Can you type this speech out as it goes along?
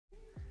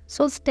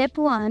So step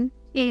 1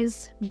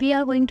 is we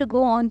are going to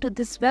go on to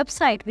this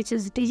website, which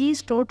is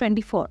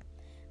Digistore24.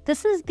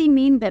 This is the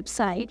main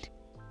website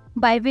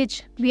by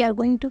which we are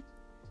going to.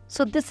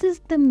 So this is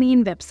the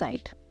main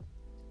website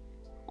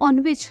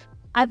on which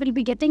I will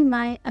be getting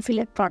my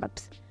affiliate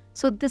products.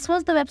 So this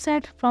was the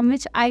website from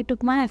which I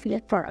took my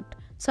affiliate product.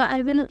 So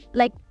I will,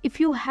 like, if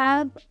you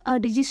have a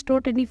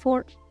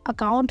Digistore24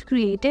 account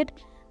created,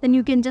 then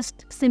you can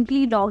just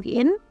simply log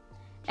in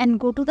and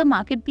go to the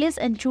marketplace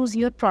and choose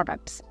your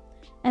products.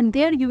 And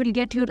there you will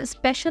get your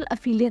special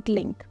affiliate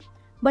link.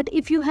 But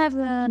if you have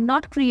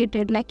not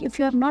created, like if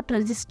you have not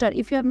registered,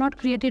 if you have not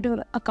created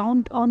your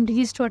account on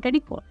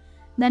Digistore24,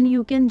 then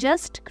you can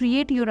just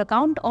create your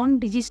account on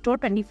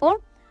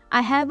Digistore24. I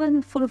have a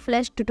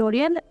full-fledged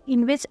tutorial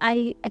in which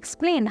I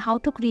explain how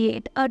to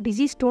create a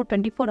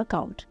Digistore24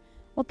 account.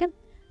 Okay,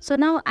 so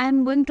now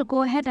I'm going to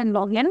go ahead and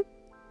log in.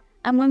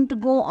 I'm going to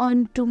go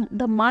on to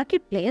the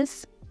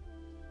marketplace.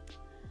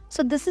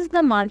 So this is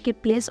the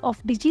marketplace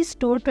of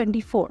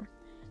Digistore24.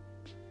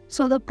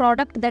 So the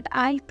product that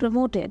I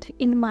promoted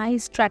in my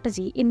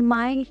strategy, in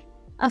my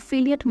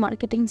affiliate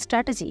marketing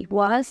strategy,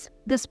 was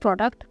this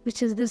product,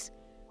 which is this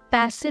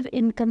Passive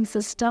Income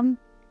System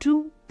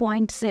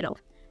 2.0.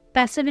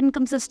 Passive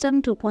Income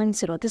System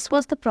 2.0. This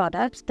was the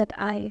product that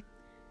I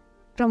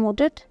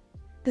promoted.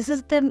 This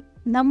is the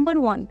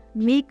 #1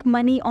 Make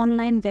Money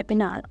Online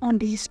webinar on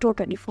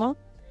Digistore24.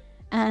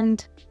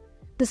 And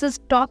this is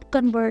top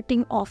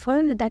converting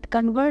offer that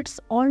converts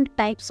all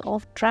types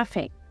of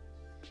traffic.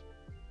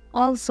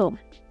 Also,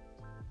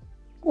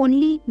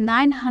 only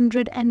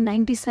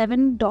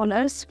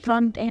 $997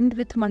 front end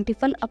with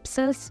multiple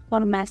upsells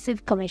for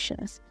massive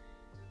commissions.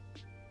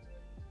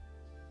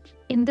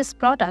 In this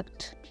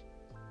product,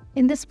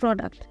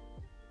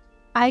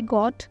 I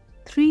got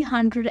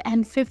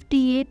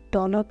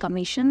 $358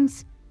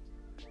 commissions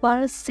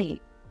per sale.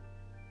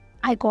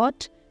 I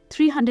got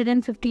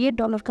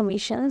 $358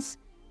 commissions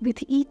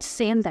with each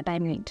sale that I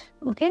made.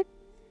 Okay.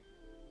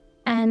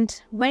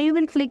 And when you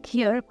will click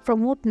here,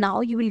 promote now,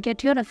 you will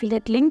get your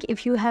affiliate link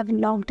if you have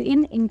logged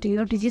in into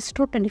your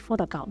Digistore24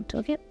 account.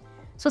 Okay.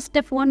 So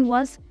step one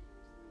was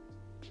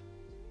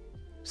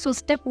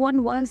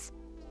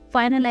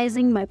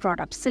finalizing my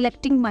product,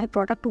 selecting my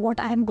product, what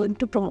I am going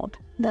to promote.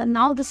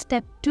 Now the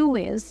step 2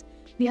 is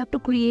we have to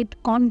create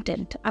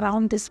content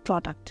around this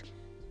product.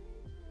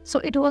 So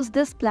it was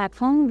this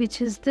platform,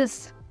 which is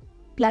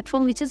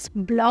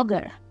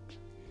Blogger.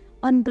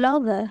 On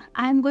Blogger,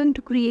 I am going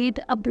to create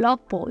a blog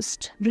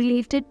post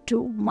related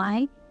to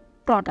my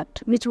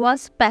product, which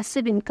was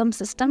Passive Income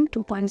System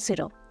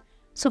 2.0.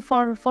 So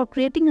for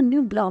creating a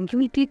new blog, you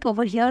will click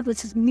over here,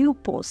 which is New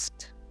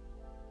Post.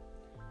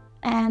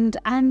 And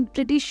I'm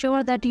pretty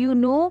sure that you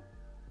know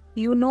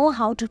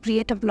how to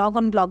create a blog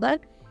on Blogger.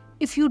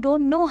 If you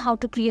don't know how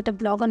to create a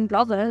blog on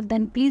Blogger,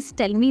 then please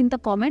tell me in the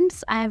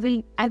comments. I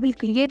will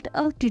create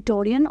a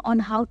tutorial on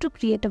how to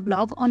create a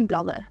blog on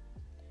Blogger.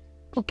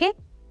 Okay?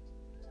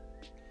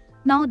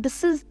 Now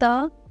this is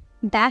the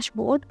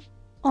dashboard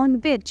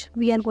on which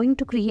we are going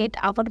to create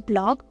our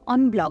blog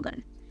on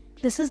Blogger.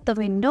 This is the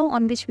window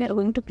on which we are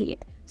going to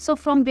create. So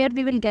from where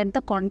we will get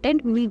the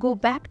content, we will go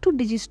back to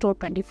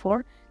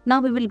Digistore24. Now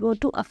we will go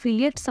to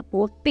affiliate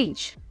support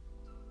page.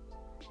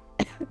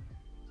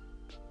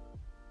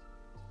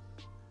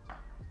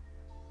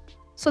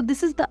 So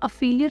this is the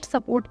affiliate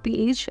support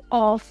page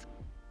of,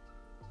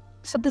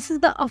 this is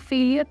the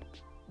affiliate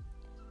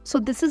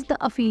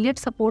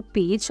support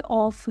page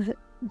of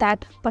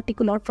that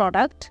particular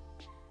product.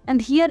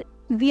 And here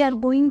we are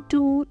going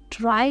to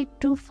try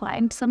to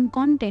find some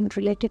content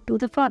related to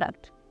the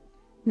product.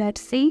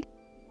 Let's see.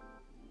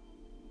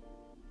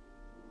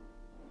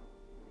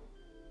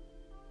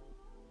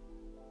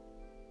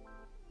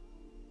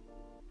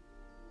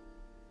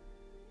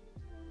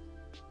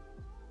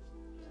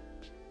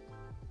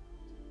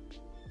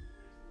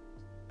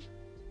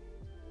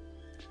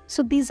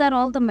 So these are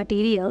all the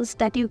materials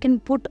that you can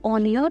put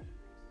on your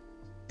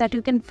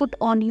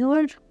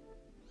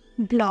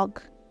blog.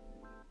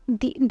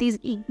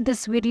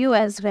 This video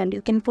as well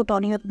you can put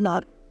on your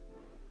blog.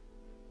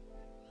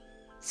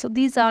 So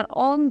these are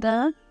all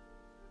the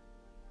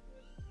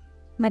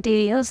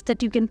materials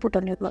that you can put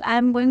on your blog. I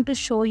am going to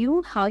show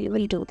you how you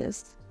will do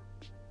this.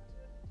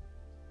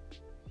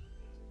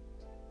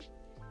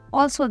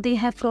 Also, they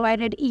have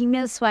provided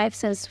email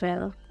swipes as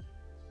well.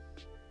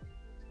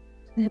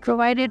 They have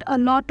provided a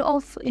lot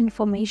of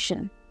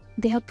information.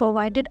 They have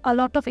provided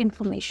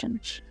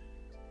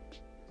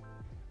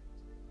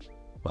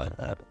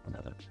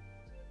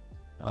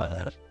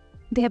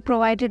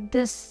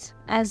this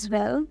as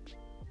well.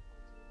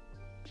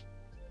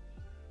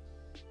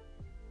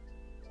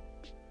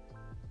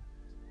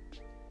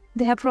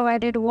 They have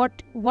provided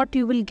what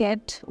you will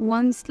get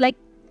once, like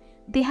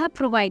they have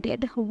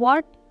provided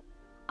what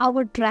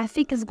our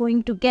traffic is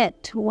going to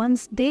get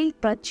once they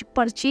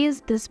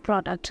purchase this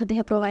product. They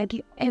have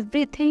provided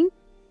everything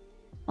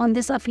on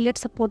this affiliate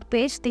support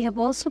page. They have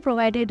also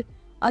provided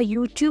a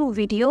YouTube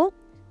video.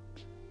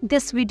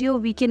 This video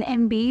we can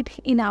embed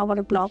in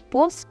our blog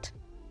post.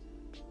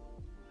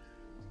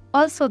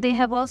 Also, they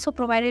have also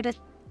provided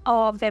a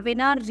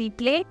webinar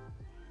replay.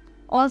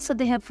 Also,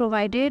 they have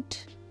provided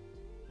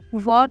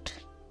what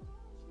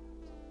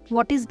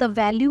is the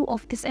value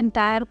of this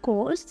entire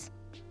course.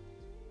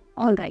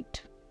 All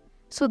right.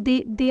 So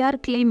they are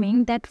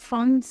claiming that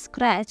from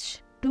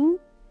scratch to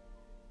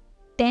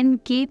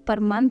 10K per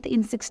month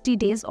in 60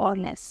 days or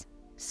less.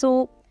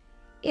 So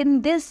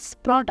in this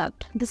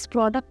product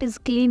is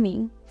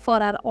claiming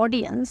for our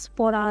audience,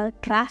 for our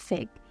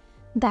traffic,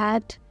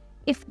 that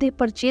if they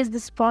purchase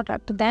this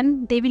product,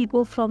 then they will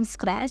go from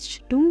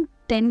scratch to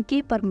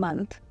 10K per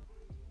month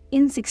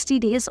in 60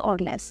 days or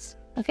less.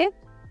 Okay.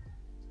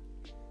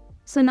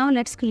 So now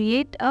let's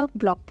create a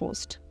blog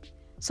post.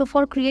 So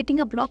for creating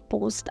a blog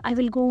post, I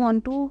will go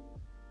on to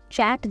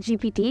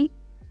ChatGPT.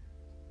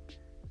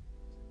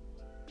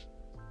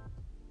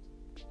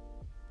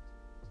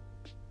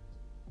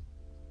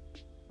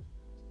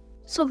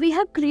 So we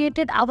have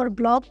created our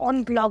blog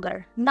on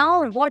Blogger.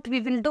 Now what we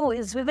will do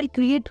is we will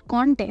create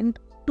content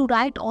to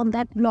write on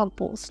that blog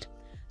post.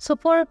 So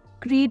for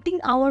creating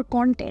our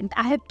content,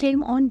 I have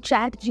came on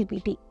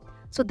ChatGPT.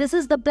 So this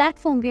is the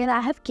platform where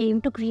I have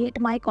came to create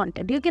my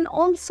content. You can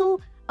also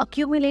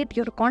accumulate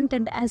your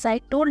content, as I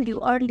told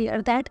you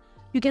earlier, that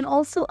you can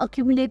also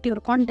accumulate your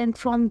content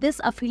from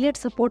this affiliate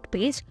support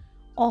page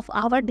of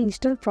our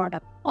digital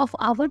product, of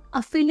our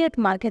affiliate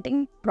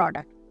marketing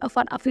product, of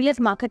our affiliate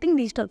marketing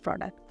digital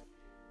product.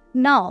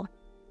 Now,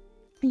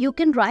 you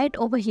can write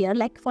over here,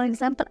 like for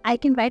example, I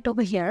can write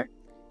over here,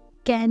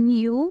 can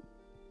you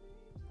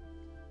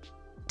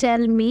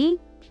tell me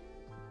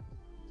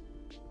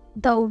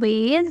the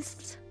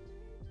ways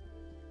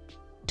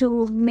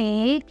to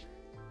make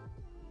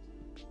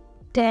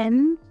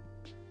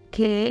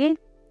 10K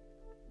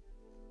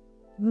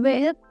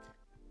with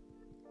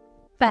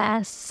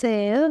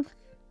passive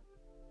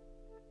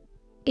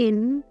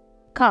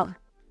income.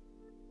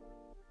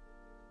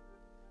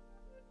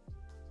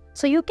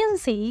 So you can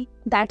see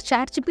that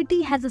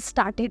ChatGPT has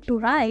started to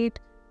write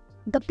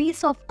the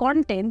piece of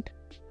content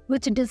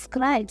which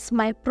describes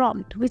my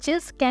prompt, which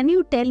is, can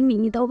you tell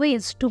me the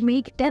ways to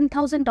make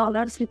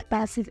 $10,000 with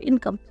passive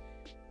income?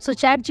 So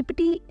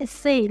ChatGPT is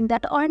saying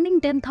that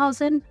earning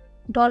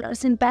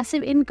 $10,000 in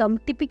passive income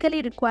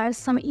typically requires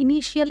some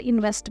initial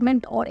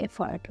investment or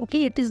effort.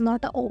 Okay, it is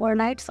not an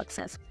overnight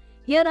success.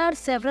 Here are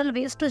several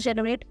ways to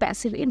generate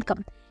passive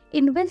income.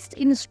 Invest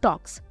in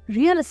stocks,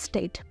 real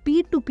estate,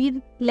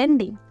 peer-to-peer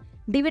lending,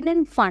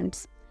 dividend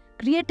funds,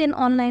 create an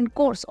online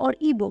course or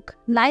ebook,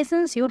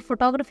 license your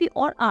photography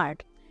or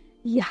art,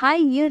 high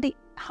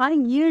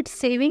yield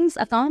savings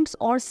accounts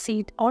or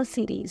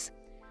series,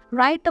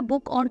 write a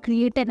book or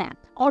create an app,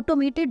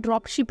 automated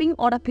dropshipping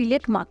or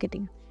affiliate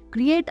marketing,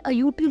 create a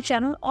YouTube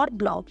channel or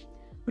blog,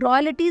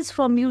 royalties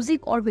from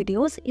music or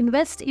videos,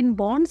 invest in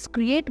bonds,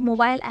 create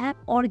mobile app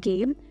or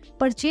game,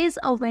 purchase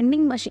a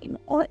vending machine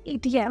or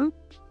ATM,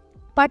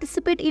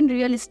 participate in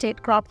real estate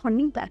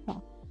crowdfunding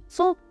platform.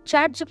 So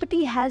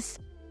ChatGPT has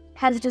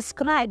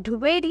described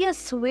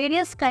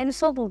various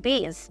kinds of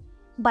ways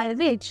by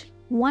which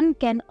one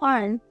can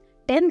earn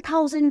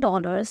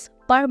 $10,000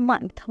 per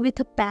month with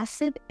a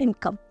passive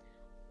income.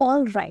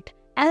 All right,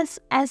 as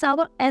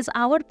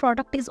our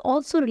product is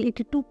also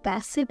related to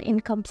passive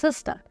income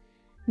system,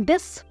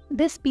 this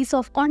piece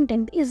of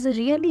content is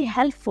really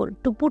helpful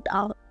to put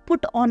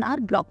on our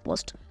blog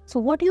post. So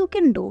what you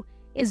can do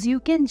is you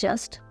can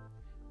just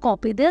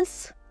copy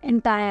this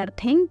entire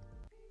thing,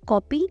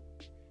 copy,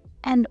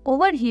 and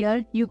over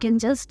here you can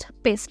just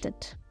paste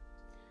it.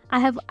 I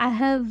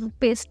have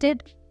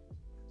pasted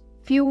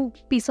few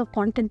piece of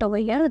content over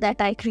here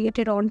that I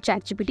created on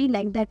ChatGPT,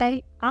 like that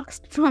I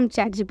asked from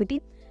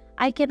ChatGPT.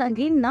 I can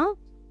again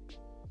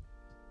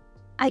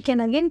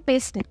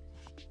paste it.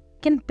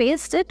 Can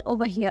paste it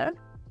over here.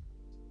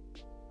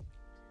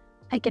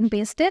 I can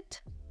paste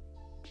it.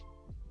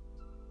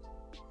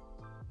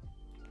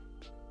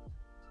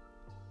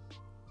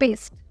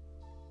 Paste.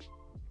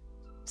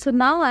 So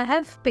now I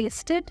have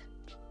pasted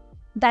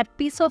that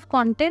piece of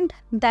content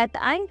that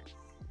I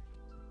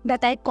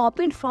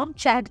copied from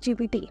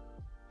ChatGPT.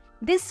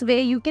 This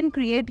way you can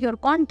create your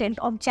content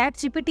of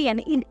ChatGPT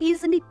and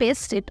easily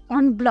paste it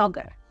on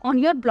Blogger, on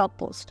your blog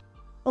post.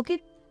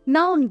 Okay.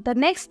 Now the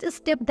next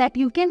step that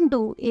you can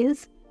do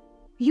is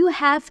you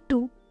have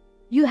to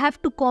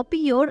copy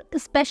your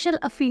special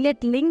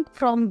affiliate link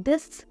from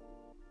this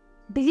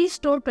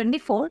Digistore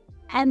 24,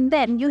 and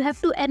then you have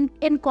to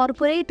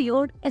incorporate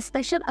your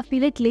special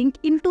affiliate link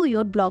into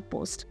your blog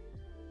post,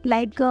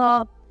 like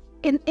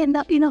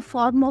in a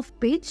form of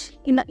page,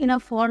 in a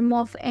form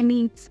of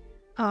any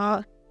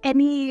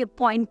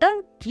pointer.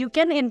 You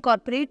can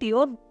incorporate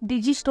your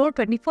Digistore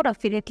 24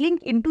 affiliate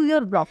link into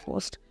your blog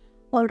post.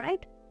 All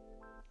right.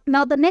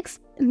 Now the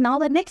next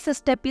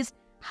step is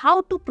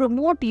how to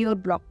promote your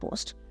blog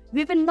post.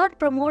 We will not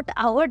promote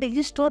our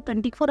Digistore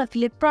 24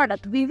 affiliate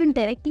product. We will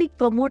directly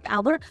promote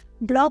our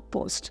blog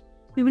post.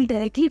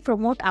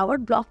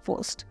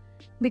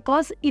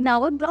 Because in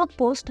our blog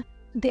post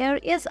there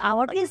is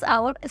our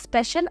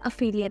special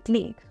affiliate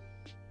link.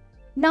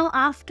 Now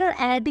after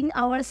adding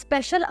our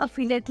special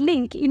affiliate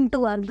link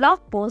into our blog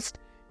post,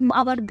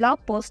 our blog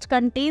post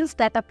contains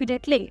that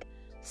affiliate link.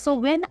 So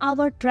when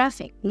our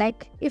traffic,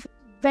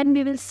 when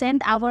we will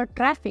send our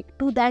traffic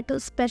to that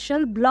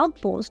special blog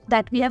post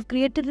that we have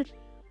created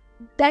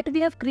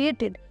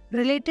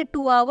related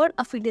to our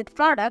affiliate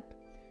product,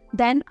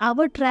 then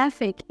our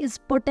traffic is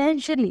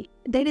potentially,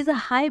 there is a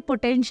high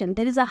potential,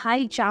 there is a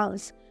high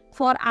chance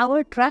for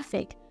our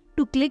traffic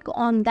to click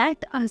on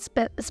that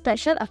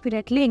special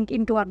affiliate link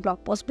into our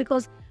blog post,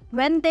 because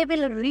when they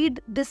will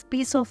read this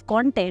piece of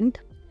content,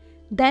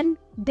 then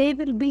they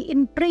will be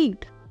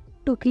intrigued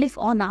to click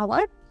on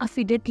our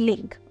affiliate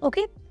link.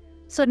 Okay,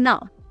 so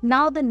now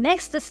the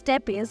next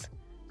step is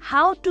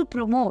how to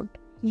promote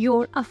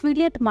your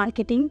affiliate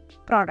marketing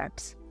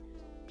products,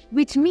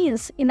 which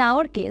means in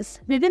our case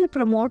we will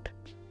promote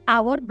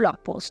our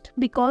blog post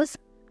because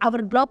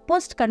our blog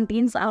post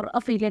contains our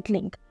affiliate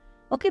link.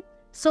 Okay,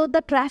 so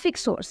the traffic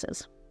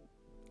sources.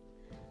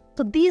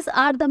 So these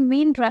are the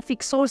main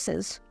traffic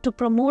sources to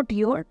promote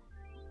your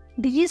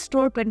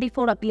Digistore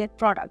 24 affiliate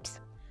products.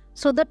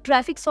 So the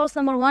traffic source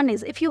number one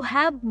is, if you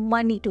have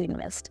money to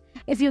invest,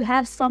 if you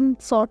have some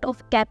sort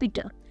of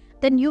capital,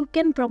 then you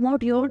can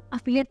promote your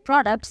affiliate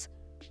products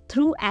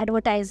through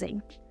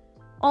advertising.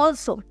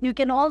 Also, you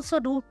can also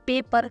do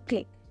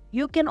pay-per-click.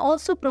 You can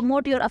also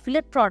promote your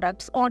affiliate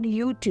products on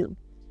YouTube.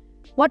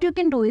 What you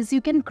can do is you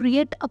can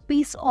create a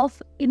piece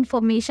of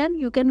information.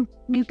 You can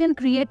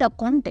create a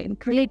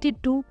content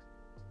related to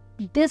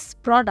this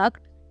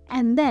product,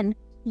 and then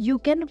you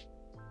can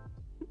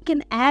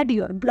add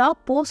your blog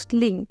post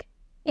link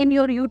in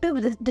your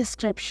YouTube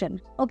description.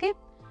 Okay,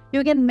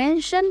 you can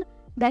mention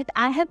that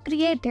I have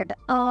created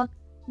a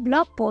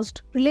blog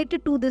post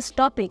related to this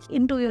topic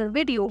into your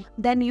video.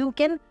 Then you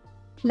can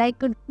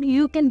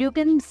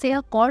say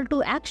a call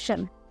to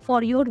action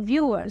for your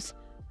viewers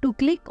to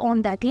click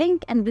on that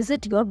link and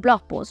visit your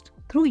blog post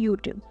through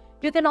YouTube.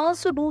 You can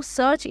also do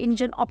search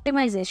engine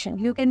optimization.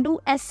 You can do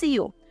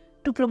SEO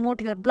to promote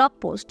your blog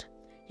post.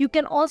 You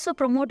can also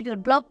promote your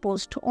blog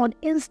post on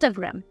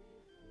Instagram.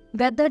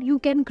 Whether you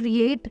can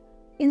create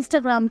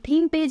Instagram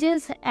theme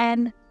pages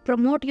and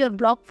promote your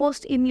blog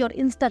post in your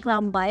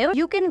Instagram bio.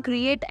 You can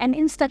create an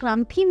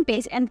Instagram theme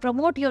page and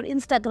promote your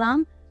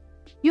Instagram.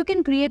 You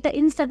can create an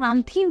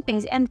Instagram theme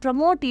page and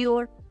promote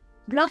your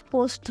blog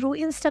post through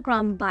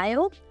Instagram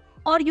bio,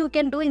 or you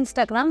can do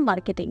Instagram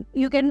marketing.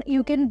 You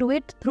can do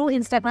it through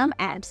Instagram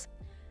ads.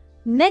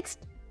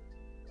 Next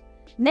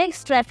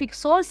traffic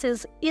source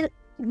is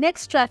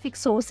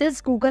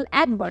Google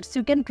AdWords.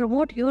 You can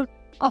promote your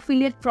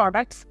affiliate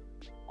products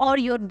or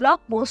your blog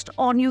post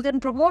on. You can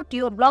promote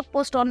your blog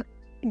post on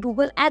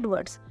Google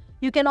AdWords.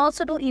 You can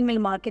also do email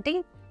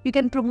marketing. You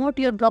can promote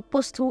your blog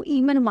post through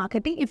email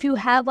marketing if you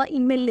have an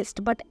email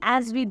list. But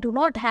as we do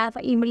not have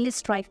an email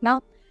list right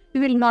now,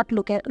 we will not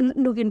look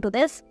into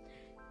this.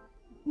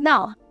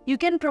 Now, you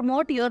can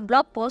promote your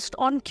blog post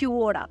on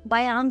Quora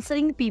by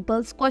answering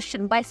people's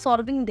questions, by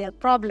solving their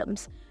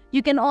problems.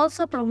 You can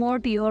also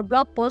promote your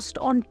blog post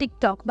on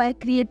TikTok by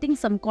creating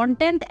some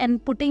content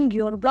and putting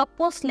your blog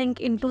post link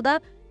into the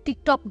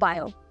TikTok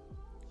bio.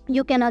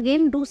 You can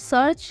again do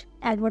search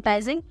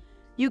advertising.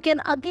 You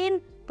can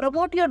again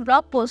promote your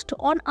blog post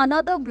on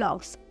another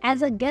blogs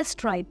as a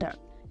guest writer.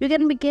 You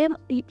can become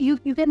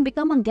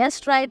a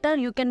guest writer.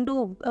 You can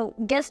do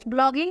guest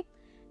blogging,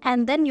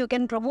 and then you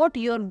can promote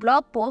your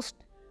blog post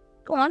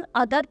on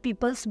other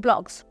people's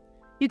blogs.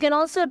 You can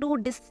also do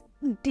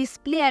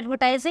display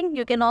advertising.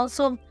 You can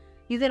also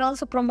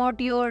promote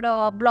your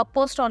blog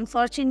post on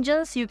search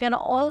engines. You can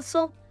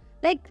also,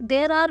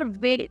 there are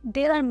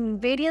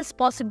various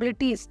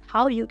possibilities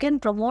how you can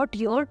promote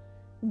your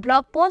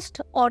blog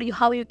post or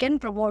how you can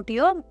promote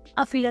your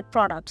affiliate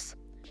products.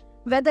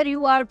 Whether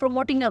you are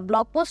promoting a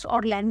blog post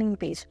or landing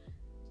page,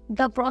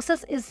 the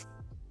process is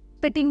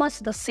pretty much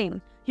the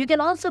same. You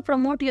can also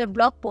promote your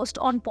blog post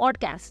on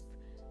podcasts.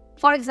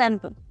 For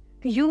example,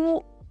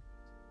 you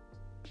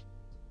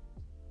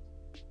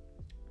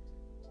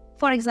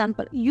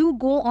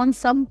go on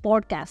some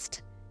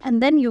podcast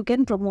and then you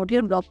can promote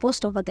your blog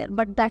post over there.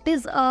 But that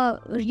is a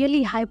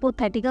really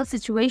hypothetical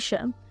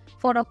situation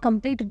for a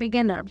complete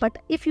beginner. But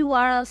if you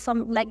are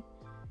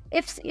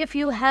if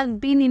you have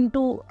been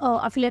into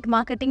affiliate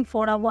marketing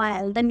for a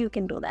while, then you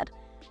can do that.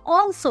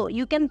 Also,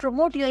 you can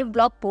promote your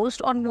blog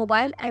post on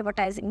mobile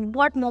advertising.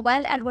 What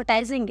mobile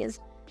advertising is,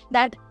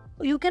 that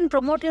you can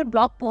promote your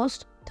blog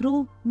post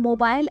through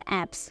mobile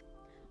apps.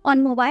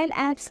 On mobile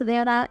apps,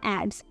 there are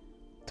ads.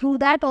 Through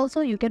that also,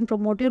 you can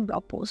promote your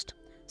blog post.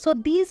 So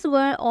these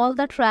were all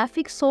the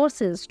traffic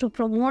sources to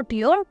promote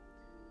your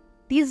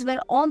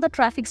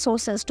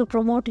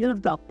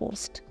blog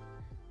post.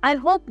 I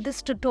hope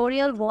this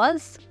tutorial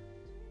was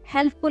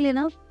helpful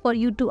enough for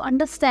you to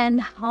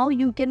understand how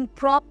you can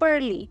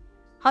properly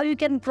do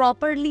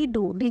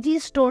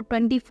Digistore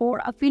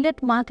 24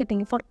 affiliate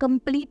marketing for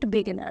complete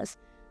beginners.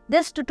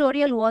 This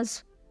tutorial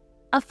was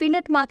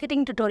affiliate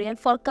marketing tutorial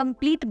for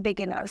complete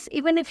beginners.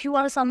 Even if you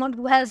are someone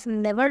who has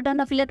never done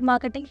affiliate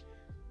marketing,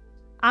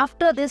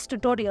 after this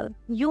tutorial,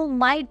 you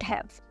might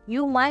have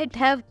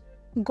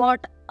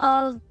got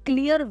a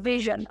clear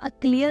vision, a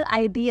clear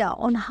idea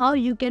on how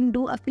you can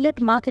do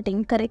affiliate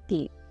marketing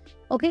correctly.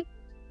 Okay.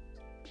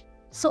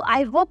 So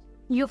I hope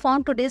you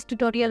found today's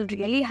tutorial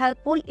really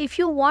helpful. If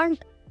you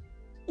want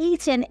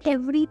each and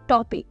every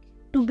topic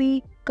to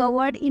be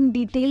covered in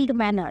detailed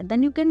manner,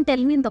 then you can tell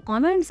me in the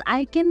comments.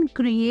 I can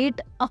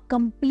create a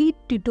complete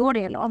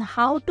tutorial on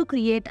how to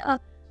create a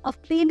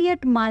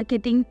affiliate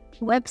marketing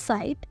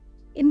website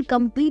in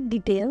complete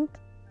detail,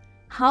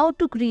 how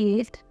to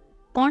create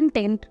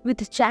content with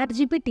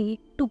ChatGPT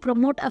to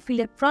promote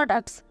affiliate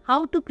products,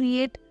 how to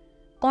create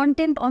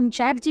content on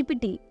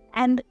ChatGPT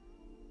and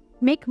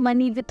make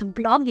money with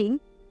blogging.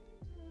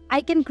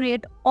 I can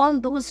create all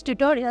those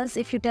tutorials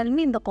if you tell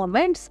me in the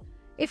comments.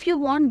 If you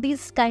want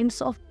these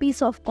kinds of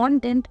piece of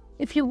content,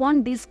 if you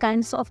want these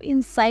kinds of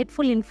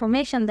insightful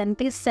information, then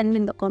please send me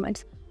in the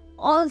comments.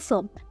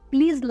 Also,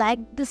 please like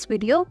this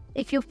video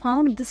if you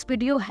found this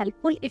video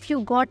helpful, if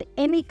you got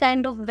any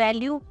kind of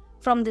value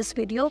from this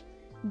video.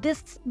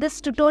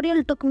 This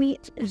tutorial took me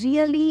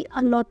really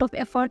a lot of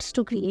efforts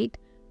to create.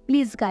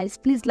 Please guys,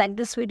 please like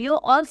this video.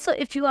 Also,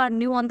 if you are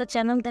new on the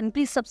channel, then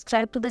please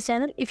subscribe to the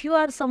channel. If you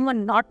are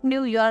someone not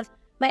new, you are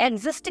my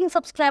existing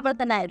subscriber,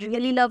 then I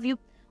really love you.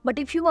 But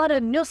if you are a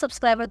new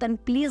subscriber, then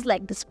please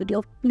like this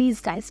video. Please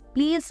guys,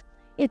 please.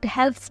 It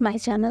helps my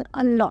channel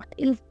a lot.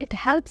 It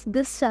helps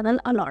this channel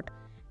a lot.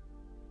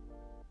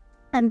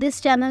 And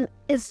this channel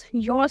is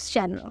yours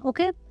channel,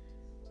 okay?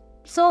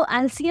 So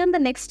I'll see you in the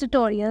next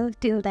tutorial.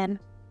 Till then,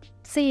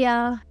 see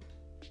ya.